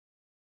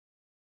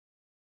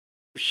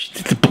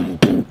Boom boom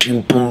boom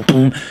boom boom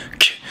boom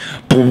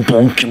boom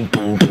boom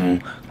boom boom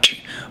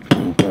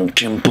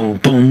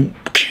boom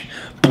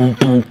boom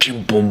boom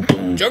boom boom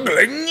boom.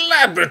 Juggling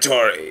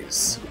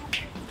Laboratories.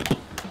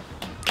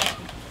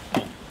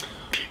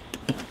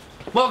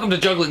 Welcome to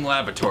Juggling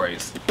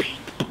Laboratories.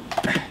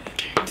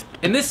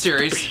 In this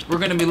series, we're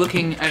going to be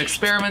looking at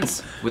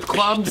experiments with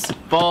clubs,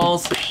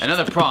 balls, and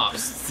other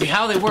props. See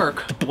how they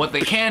work, what they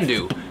can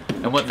do,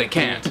 and what they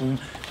can't.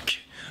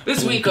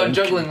 This week on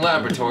Juggling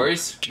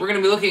Laboratories, we're going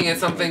to be looking at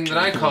something that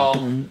I call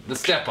the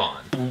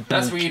step-on.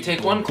 That's where you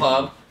take one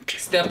club,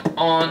 step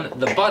on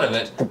the butt of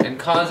it, and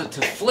cause it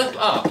to flip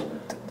up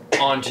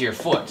onto your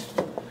foot.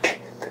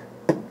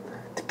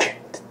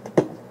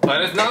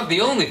 But it's not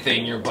the only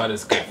thing your butt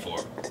is good for.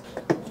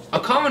 A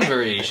common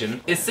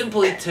variation is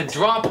simply to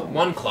drop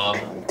one club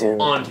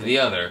onto the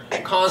other,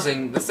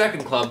 causing the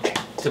second club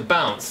to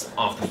bounce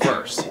off the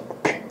first.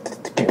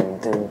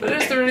 But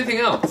is there anything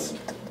else?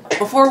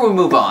 Before we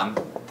move on,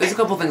 there's a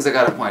couple things I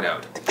gotta point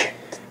out.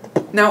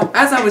 Now,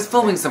 as I was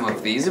filming some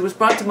of these, it was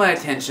brought to my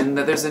attention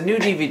that there's a new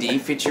DVD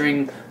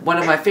featuring one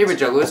of my favorite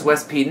jugglers,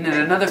 Wes Peden, and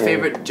another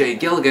favorite, Jay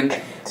Gilligan,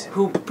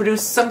 who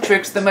produced some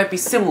tricks that might be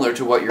similar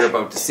to what you're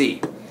about to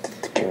see.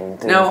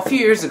 Now, a few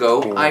years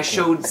ago, I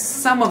showed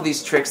some of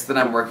these tricks that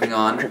I'm working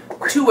on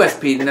to Wes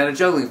Peden at a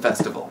juggling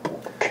festival.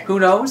 Who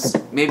knows?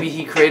 Maybe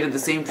he created the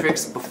same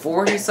tricks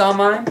before he saw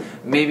mine,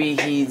 maybe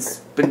he's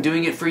been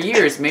doing it for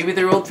years, maybe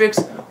they're old tricks,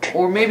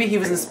 or maybe he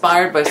was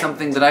inspired by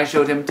something that I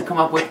showed him to come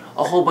up with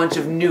a whole bunch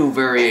of new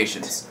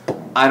variations.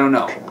 I don't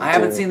know. I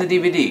haven't seen the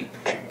DVD.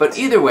 But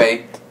either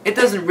way, it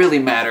doesn't really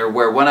matter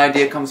where one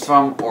idea comes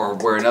from or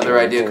where another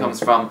idea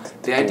comes from.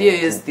 The idea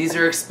is these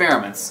are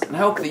experiments, and I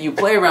hope that you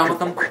play around with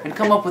them and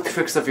come up with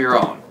tricks of your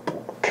own.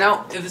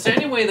 Now, if there's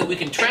any way that we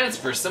can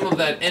transfer some of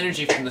that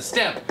energy from the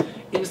step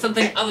into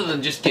something other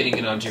than just getting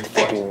it onto your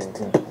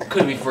foot,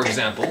 could we, for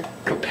example,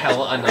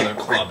 propel another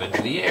club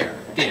into the air?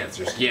 The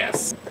answer is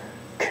yes.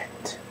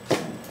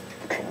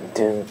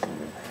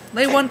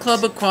 Lay one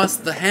club across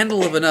the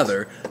handle of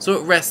another so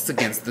it rests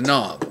against the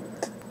knob.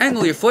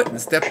 Angle your foot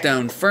and step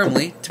down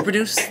firmly to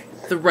produce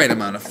the right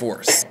amount of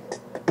force.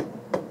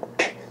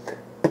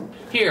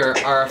 Here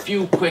are a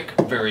few quick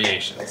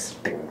variations.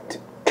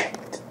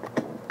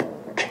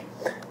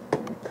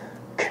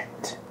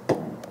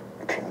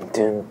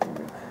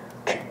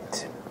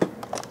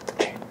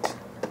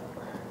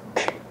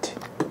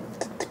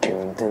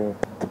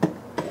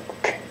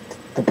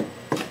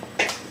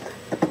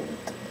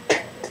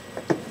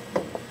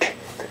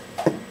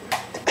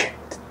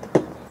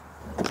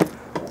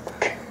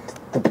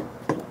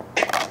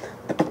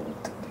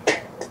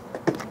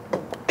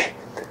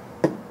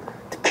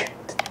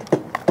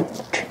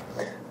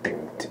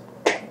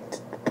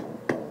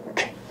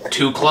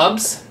 Two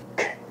clubs.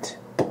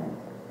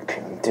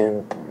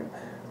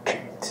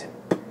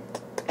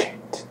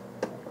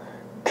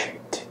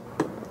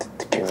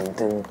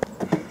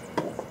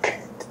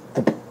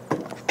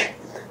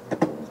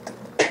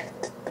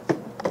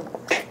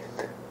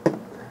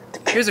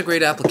 Here's a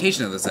great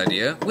application of this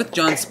idea with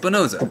John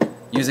Spinosa,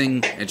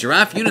 using a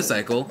giraffe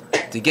unicycle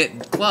to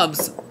get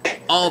clubs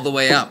all the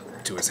way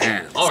up to his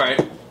hands.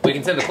 Alright, we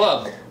can send a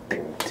club,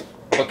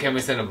 but can we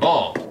send a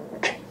ball?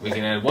 We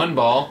can add one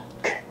ball,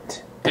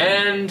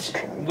 and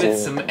with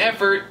some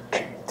effort,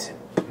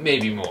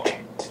 maybe more.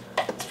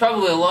 There's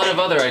probably a lot of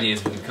other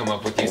ideas we can come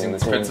up with using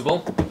this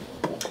principle.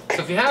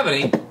 So if you have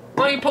any,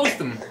 why don't you post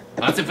them?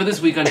 That's it for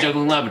this week on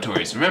Juggling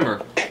Laboratories.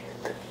 Remember,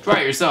 try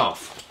it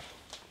yourself.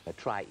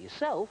 Try it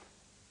yourself?